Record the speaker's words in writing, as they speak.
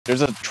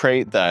There's a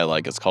trait that I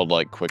like. It's called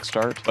like quick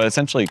start. But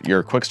essentially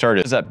your quick start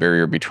is that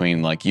barrier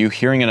between like you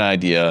hearing an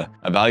idea,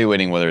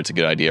 evaluating whether it's a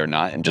good idea or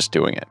not, and just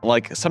doing it.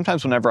 Like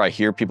sometimes whenever I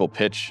hear people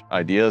pitch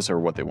ideas or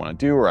what they want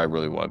to do, or I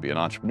really want to be an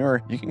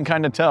entrepreneur, you can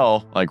kind of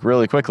tell like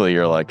really quickly,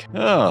 you're like,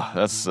 oh,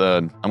 that's,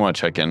 I'm going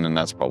to check in and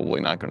that's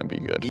probably not going to be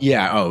good.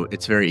 Yeah. Oh,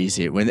 it's very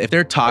easy. If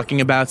they're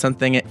talking about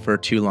something for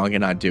too long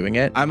and not doing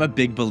it, I'm a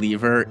big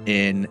believer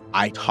in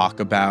I talk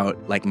about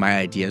like my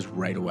ideas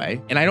right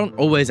away and I don't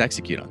always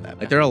execute on them.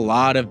 Like there are a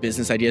lot of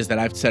business ideas that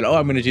I've said, oh,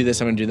 I'm going to do this,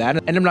 I'm going to do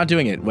that. And I'm not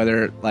doing it.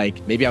 Whether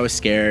like maybe I was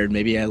scared,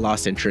 maybe I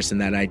lost interest in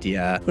that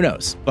idea, who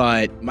knows?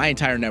 But my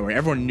entire network,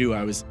 everyone knew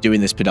I was doing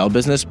this Padel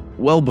business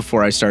well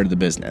before I started the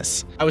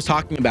business. I was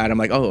talking about it, I'm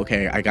like, oh,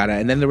 okay, I got it.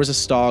 And then there was a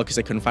stall because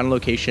I couldn't find a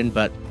location,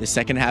 but the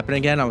second it happened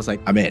again, I was like,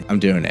 I'm in, I'm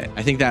doing it.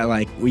 I think that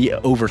like we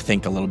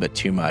overthink a little bit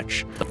too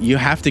much. You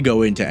have to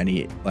go into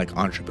any like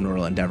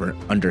entrepreneurial endeavor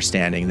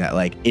understanding that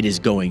like it is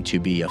going to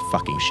be a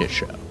fucking shit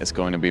show. It's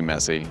going to be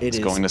messy. It's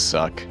going to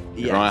suck.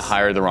 You're Yes. going to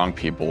hire the wrong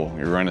people.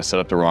 You're going to set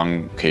up the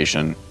wrong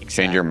location,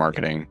 change your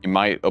marketing. You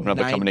might open up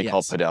a company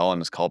called Padel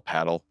and it's called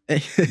Paddle.